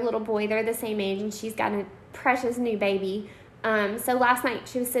school, her little boy. They're the same age, and she's got a precious new baby. So last night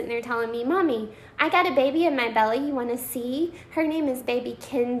she was sitting there telling me, Mommy, I got a baby in my belly. You want to see? Her name is baby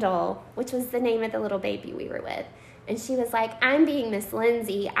Kendall, which was the name of the little baby we were with. And she was like, I'm being Miss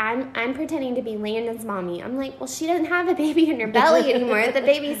Lindsay. I'm pretending to be Landon's mommy. I'm like, well, she doesn't have a baby in her belly anymore. The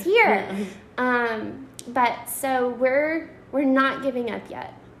baby's here. But so we're not giving up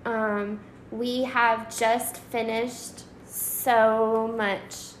yet. We have just finished so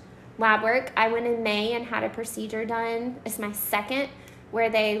much lab work. I went in May and had a procedure done. It's my second, where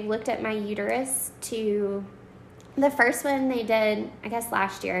they looked at my uterus the first one they did, I guess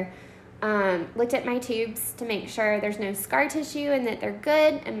last year, looked at my tubes to make sure there's no scar tissue and that they're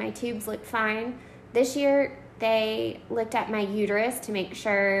good, and my tubes looked fine. This year, they looked at my uterus to make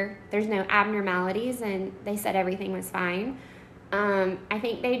sure there's no abnormalities, and they said everything was fine. I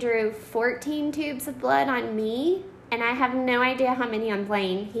think they drew 14 tubes of blood on me, and I have no idea how many on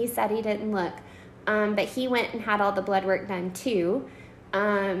Blaine. He said he didn't look, but he went and had all the blood work done too,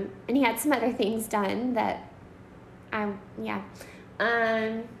 and he had some other things done that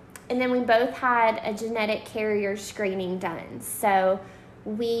and then we both had a genetic carrier screening done. So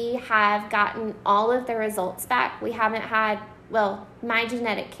we have gotten all of the results back. We haven't had, my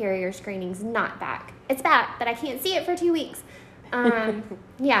genetic carrier screening's not back. It's back, but I can't see it for 2 weeks.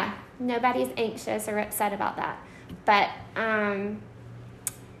 Nobody's anxious or upset about that. But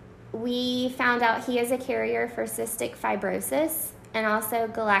we found out he is a carrier for cystic fibrosis and also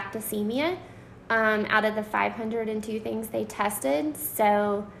galactosemia. Out of the 502 things they tested.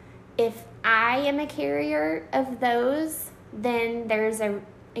 So if I am a carrier of those, then there's a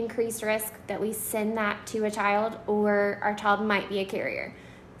increased risk that we send that to a child, or our child might be a carrier.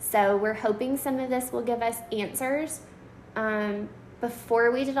 So we're hoping some of this will give us answers.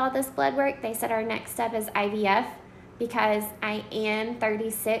 Before we did all this blood work, they said our next step is IVF, because I am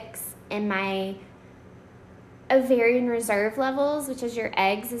 36 and my ovarian reserve levels, which is your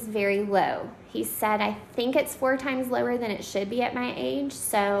eggs, is very low. He said, I think it's 4 times lower than it should be at my age,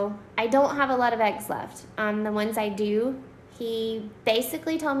 so I don't have a lot of eggs left. The ones I do, he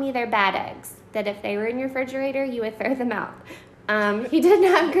basically told me they're bad eggs, that if they were in your refrigerator, you would throw them out. He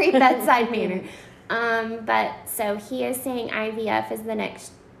didn't have great bedside manner. But so he is saying IVF is the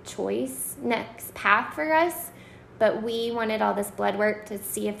next choice, next path for us, but we wanted all this blood work to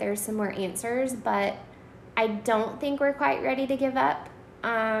see if there's some more answers, but I don't think we're quite ready to give up.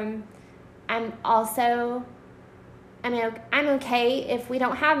 I'm okay if we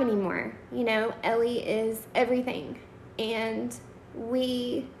don't have any more. Ellie is everything, and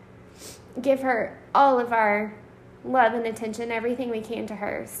we give her all of our love and attention, everything we can to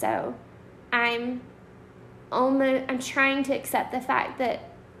her. So I'm trying to accept the fact that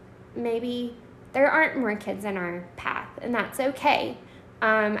maybe there aren't more kids in our path, and that's okay.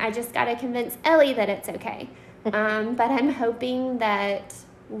 I just got to convince Ellie that it's okay. But I'm hoping that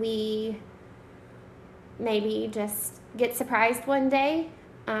we maybe just get surprised one day,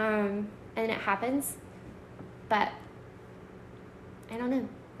 and it happens. But I don't know.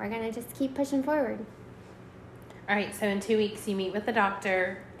 We're going to just keep pushing forward. All right, so in 2 weeks you meet with the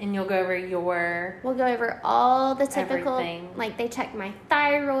doctor and you'll go over We'll go over all the typical, everything. Like they checked my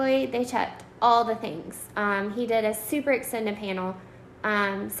thyroid, they checked all the things. He did a super extended panel,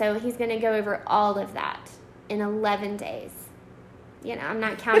 so he's going to go over all of that in 11 days. I'm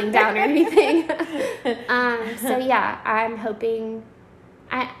not counting down or anything. So yeah, I'm hoping,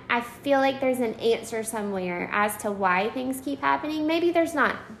 I feel like there's an answer somewhere as to why things keep happening. Maybe there's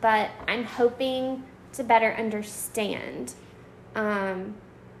not, but I'm hoping to better understand. I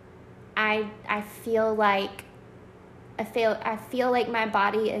feel like my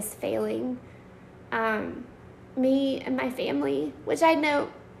body is failing me and my family, which I know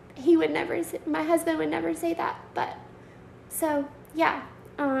my husband would never say that, but so yeah,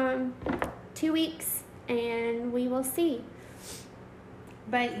 2 weeks and we will see.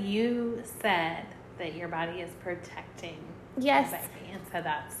 But you said that your body is protecting Yes. the baby, and so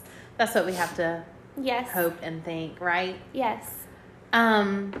that's what we have to hope and think, right? Yes.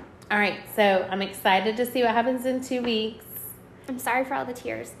 All right, so I'm excited to see what happens in 2 weeks. I'm sorry for all the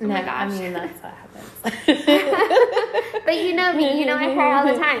tears. Oh no, my gosh. I mean, that's what happens. But you know me. You know I cry all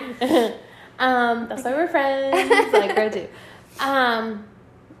the time. That's why we're friends. Like her too.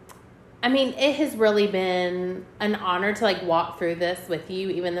 I mean, it has really been an honor to walk through this with you,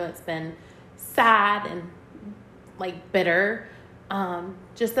 even though it's been sad and bitter.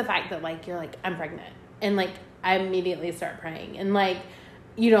 Just the fact that you're I'm pregnant, and I immediately start praying, and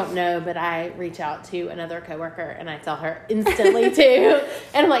you don't know, but I reach out to another coworker and I tell her instantly too,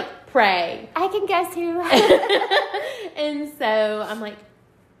 and I'm pray. I can guess who. And so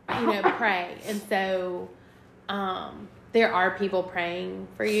I'm pray, and so there are people praying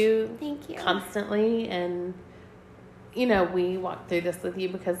for you. Thank you. Constantly, and we walk through this with you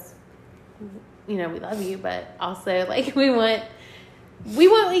because we love you, but also, like, we want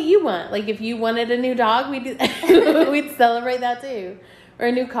what you want. Like, if you wanted a new dog, we'd celebrate that too. Or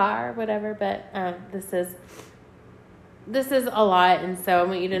a new car, whatever. But this is a lot. And so I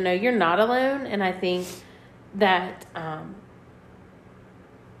want you to know you're not alone. And I think that,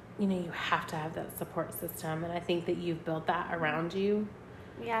 you have to have that support system. And I think that you've built that around you.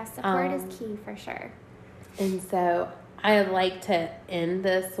 Yeah, support is key for sure. And so I like to end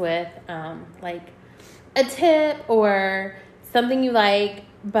this with, like, a tip or something you like.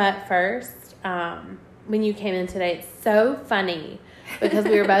 But first, when you came in today, it's so funny because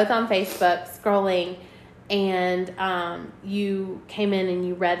we were both on Facebook scrolling, and you came in and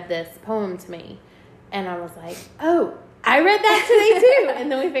you read this poem to me. And I was like, oh, I read that today too.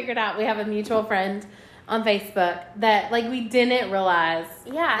 And then we figured out we have a mutual friend on Facebook that, like, we didn't realize.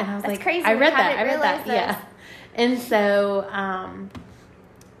 Yeah, and I was that's like, crazy. I read that. This. Yeah. And so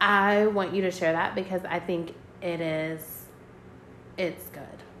I want you to share that because I think it's good.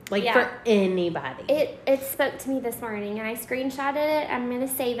 Like, for anybody. It spoke to me this morning, and I screenshotted it. I'm going to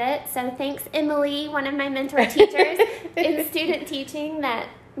save it. So thanks, Emily, one of my mentor teachers in student teaching that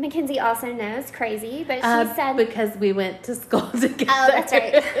Mackenzie also knows. Crazy. But she said... Because we went to school together. Oh, that's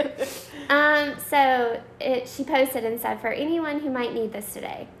right. So she posted and said, for anyone who might need this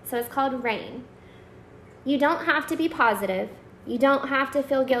today. So it's called Rain. You don't have to be positive. You don't have to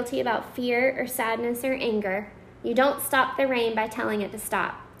feel guilty about fear or sadness or anger. You don't stop the rain by telling it to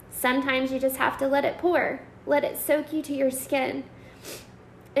stop. Sometimes you just have to let it pour. Let it soak you to your skin.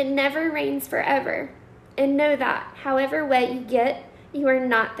 It never rains forever. And know that, however wet you get, you are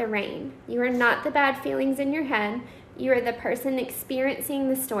not the rain. You are not the bad feelings in your head. You are the person experiencing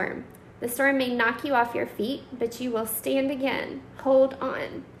the storm. The storm may knock you off your feet, but you will stand again. Hold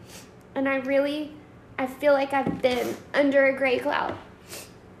on. And I feel like I've been under a gray cloud.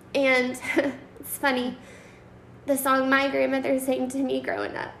 And it's funny. The song my grandmother sang to me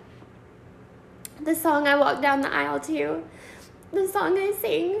growing up. The song I walked down the aisle to. The song I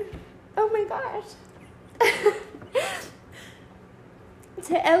sang, oh my gosh,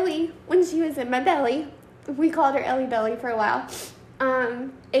 to Ellie when she was in my belly. We called her Ellie Belly for a while.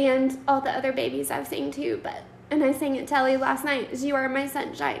 And all the other babies I've sang too. And I sang it to Ellie last night. You are my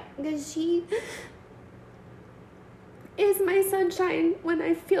sunshine. Because she is my sunshine when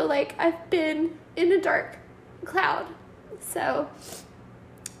I feel like I've been in a dark cloud. So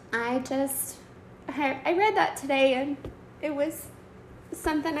I read that today, and it was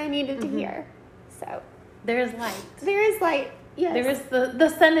something I needed to hear. So there is light. There is light. Yes. There is the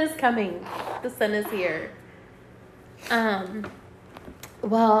sun is coming. The sun is here.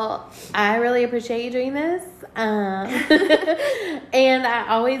 Well, I really appreciate you doing this. And I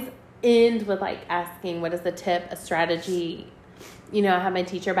always end with, like, asking what is the tip, a strategy. I have my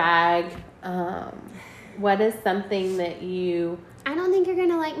teacher bag. What is something that you... I don't think you're going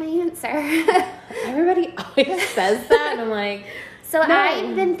to like my answer. Everybody always says that, and I'm like... So no.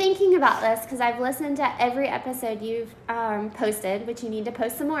 I've been thinking about this because I've listened to every episode you've posted, which you need to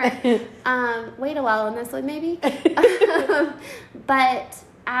post some more. Wait a while on this one, maybe. But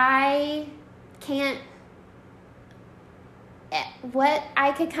I can't... What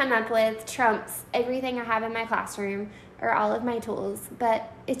I could come up with trumps everything I have in my classroom or all of my tools,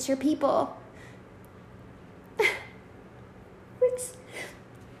 but it's your people. Which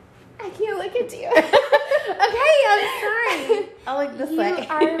I can't look at you. Okay, I'm sorry. I like this way. You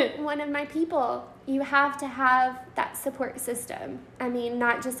are one of my people. You have to have that support system. I mean,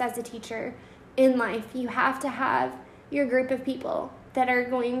 not just as a teacher, in life. You have to have your group of people that are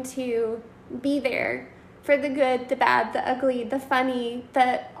going to be there for the good, the bad, the ugly, the funny,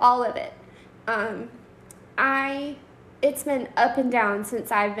 all of it. It's been up and down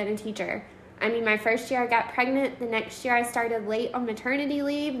since I've been a teacher. I mean, my first year I got pregnant. The next year I started late on maternity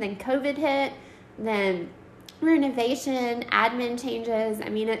leave. Then COVID hit. Then renovation, admin changes. I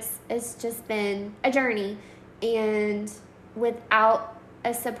mean, it's just been a journey. And without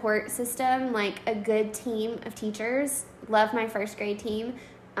a support system, like a good team of teachers, love my first grade team.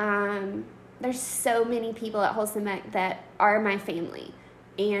 There's so many people at Wholesome Ec that are my family.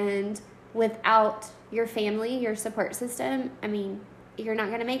 And without your family, your support system, I mean, you're not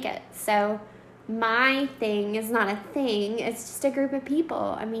going to make it. So my thing is not a thing. It's just a group of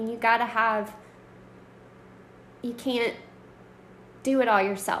people. I mean, you can't do it all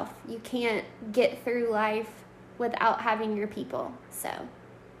yourself. You can't get through life without having your people. So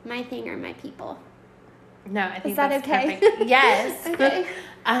my thing are my people. No, I think is that that's okay? Perfect. Yes. Okay.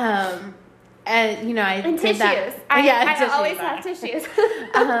 And I and did tissues. that. I always have tissues.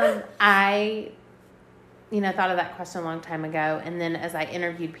 I thought of that question a long time ago, and then as I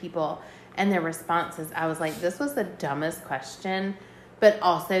interviewed people, and their responses, I was like, this was the dumbest question, but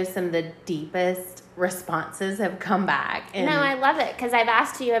also some of the deepest responses have come back. And no, I love it because I've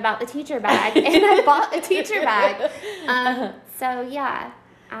asked you about the teacher bag and I bought a teacher bag. So yeah,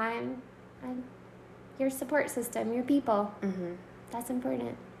 I'm your support system, your people. Mm-hmm. That's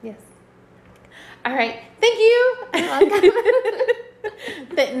important. Yes. All right. Thank you. You're welcome.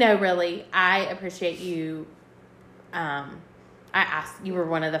 But no, really, I appreciate you. You were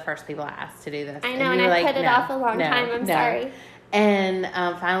one of the first people I asked to do this. I know, and I put it off a long time. I'm sorry. And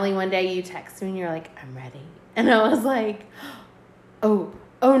finally one day you texted me and you're like, I'm ready. And I was like, oh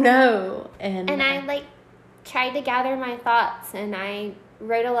no. And I tried to gather my thoughts, and I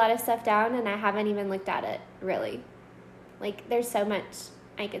wrote a lot of stuff down, and I haven't even looked at it, really. There's so much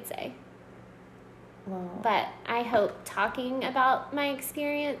I could say. Well, but I hope talking about my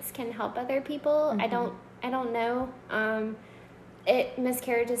experience can help other people. Mm-hmm. I don't know.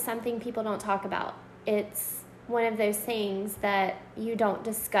 Miscarriage is something people don't talk about. It's one of those things that you don't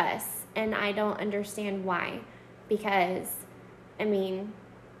discuss, and I don't understand why. Because, in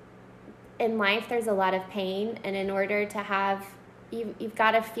life there's a lot of pain, and in order to have, you've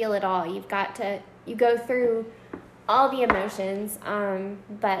got to feel it all. You go through all the emotions,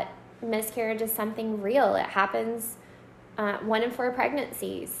 but miscarriage is something real. It happens 1 in 4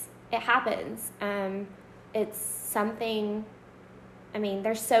 pregnancies. It happens. It's something,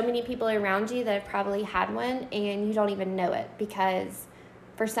 there's so many people around you that have probably had one, and you don't even know it because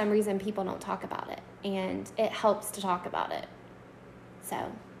for some reason people don't talk about it, and it helps to talk about it.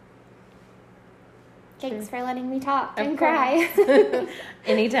 So thanks for letting me talk and cry.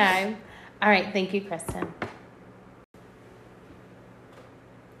 Anytime. All right. Thank you, Kristen.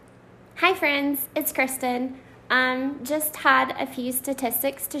 Hi friends, it's Kristen. Just had a few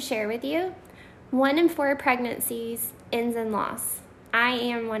statistics to share with you. 1 in 4 pregnancies ends in loss. I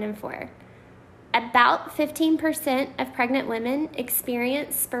am 1 in 4. About 15% of pregnant women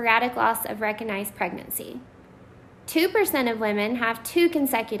experience sporadic loss of recognized pregnancy. 2% of women have 2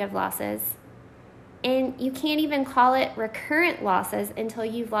 consecutive losses, and you can't even call it recurrent losses until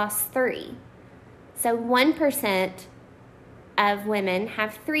you've lost 3. So 1% of women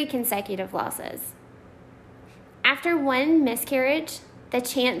have 3 consecutive losses. After 1 miscarriage, the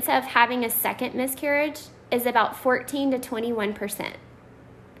chance of having a second miscarriage is about 14 to 21%.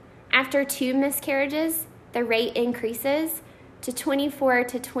 After 2 miscarriages, the rate increases to 24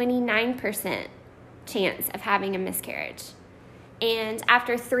 to 29% chance of having a miscarriage. And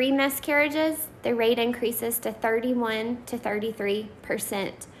after 3 miscarriages, the rate increases to 31 to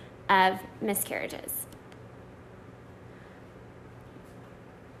 33% of miscarriages.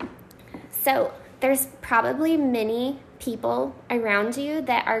 So there's probably many people around you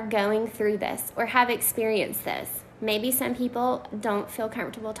that are going through this or have experienced this. Maybe some people don't feel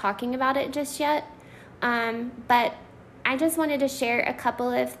comfortable talking about it just yet, but I just wanted to share a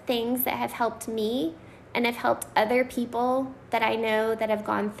couple of things that have helped me and have helped other people that I know that have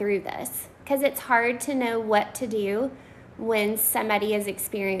gone through this, because it's hard to know what to do when somebody is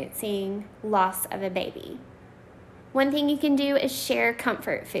experiencing loss of a baby. One thing you can do is share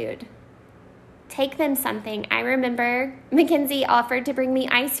comfort food. Take them something. I remember Mackenzie offered to bring me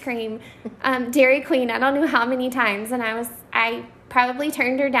ice cream, Dairy Queen, I don't know how many times, and I probably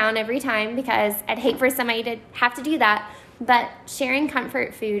turned her down every time because I'd hate for somebody to have to do that. But sharing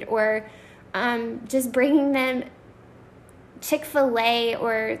comfort food, or just bringing them Chick-fil-A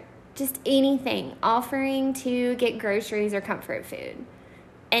or just anything, offering to get groceries or comfort food,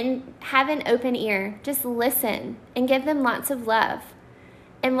 and have an open ear. Just listen and give them lots of love.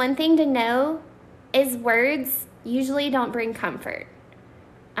 And one thing to know is words usually don't bring comfort.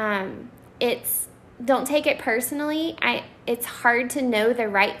 Don't take it personally. It's hard to know the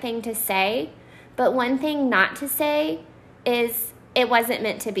right thing to say, but one thing not to say is it wasn't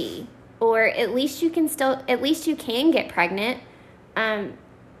meant to be, or at least you can get pregnant.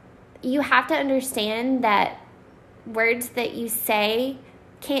 You have to understand that words that you say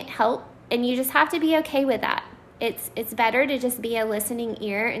can't help, and you just have to be okay with that. It's better to just be a listening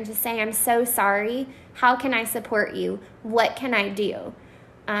ear and just say, I'm so sorry. How can I support you? What can I do?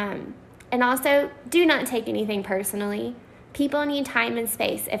 And also, do not take anything personally. People need time and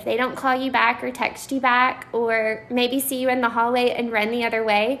space. If they don't call you back or text you back, or maybe see you in the hallway and run the other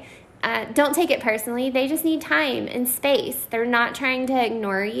way, don't take it personally. They just need time and space. They're not trying to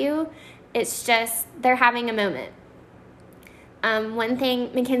ignore you. It's just they're having a moment. One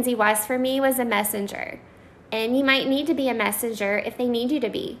thing Mackenzie was for me was a messenger. And you might need to be a messenger if they need you to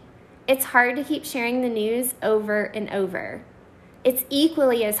be. It's hard to keep sharing the news over and over. It's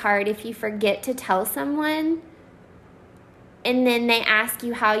equally as hard if you forget to tell someone and then they ask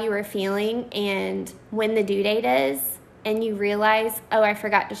you how you were feeling and when the due date is, and you realize, oh, I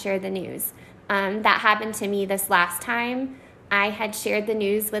forgot to share the news. That happened to me this last time. I had shared the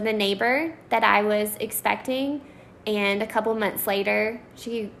news with a neighbor that I was expecting, and a couple months later,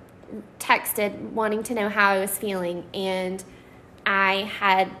 she texted wanting to know how I was feeling, and I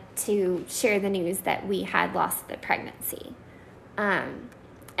had to share the news that we had lost the pregnancy.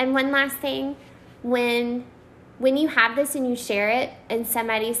 And one last thing, when you have this and you share it and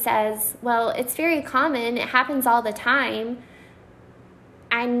somebody says, well, it's very common, it happens all the time,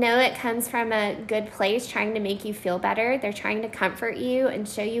 I know it comes from a good place, trying to make you feel better. They're trying to comfort you and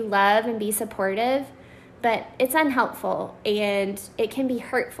show you love and be supportive, but it's unhelpful and it can be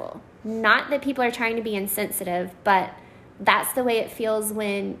hurtful. Not that people are trying to be insensitive, but that's the way it feels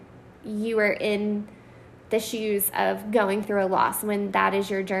when you are in the shoes of going through a loss, when that is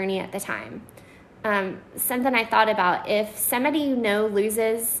your journey at the time. Something I thought about, if somebody you know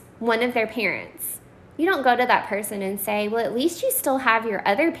loses one of their parents, you don't go to that person and say, well, at least you still have your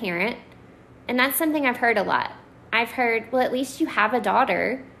other parent. And that's something I've heard a lot. I've heard, well, at least you have a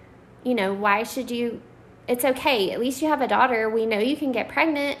daughter. You know, why should you? It's okay. At least you have a daughter. We know you can get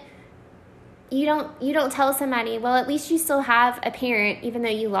pregnant. You don't tell somebody, well, at least you still have a parent, even though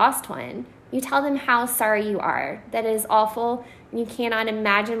you lost one. You tell them how sorry you are. That is awful, and you cannot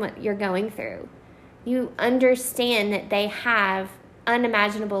imagine what you're going through. You understand that they have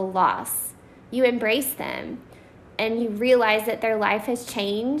unimaginable loss. You embrace them, and you realize that their life has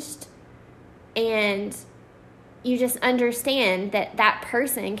changed, and you just understand that that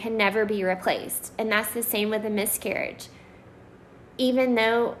person can never be replaced. And that's the same with a miscarriage. Even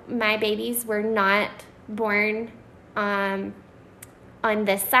though my babies were not born on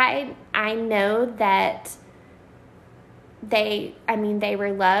this side, I know that they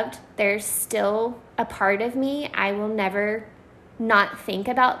were loved. They're still a part of me. I will never not think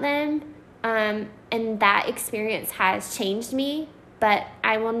about them. And that experience has changed me, but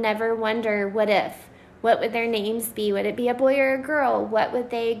I will never wonder what if. What would their names be? Would it be a boy or a girl? What would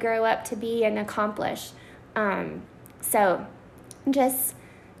they grow up to be and accomplish? So just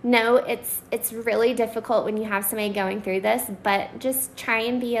know it's really difficult when you have somebody going through this, but just try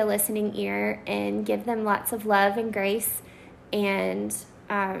and be a listening ear and give them lots of love and grace, and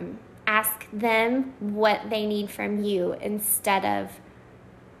ask them what they need from you instead of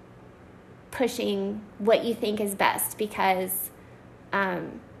pushing what you think is best, because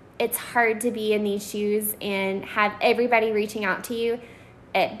it's hard to be in these shoes and have everybody reaching out to you,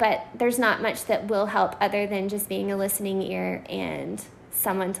 but there's not much that will help other than just being a listening ear and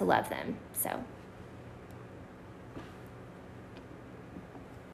someone to love them. So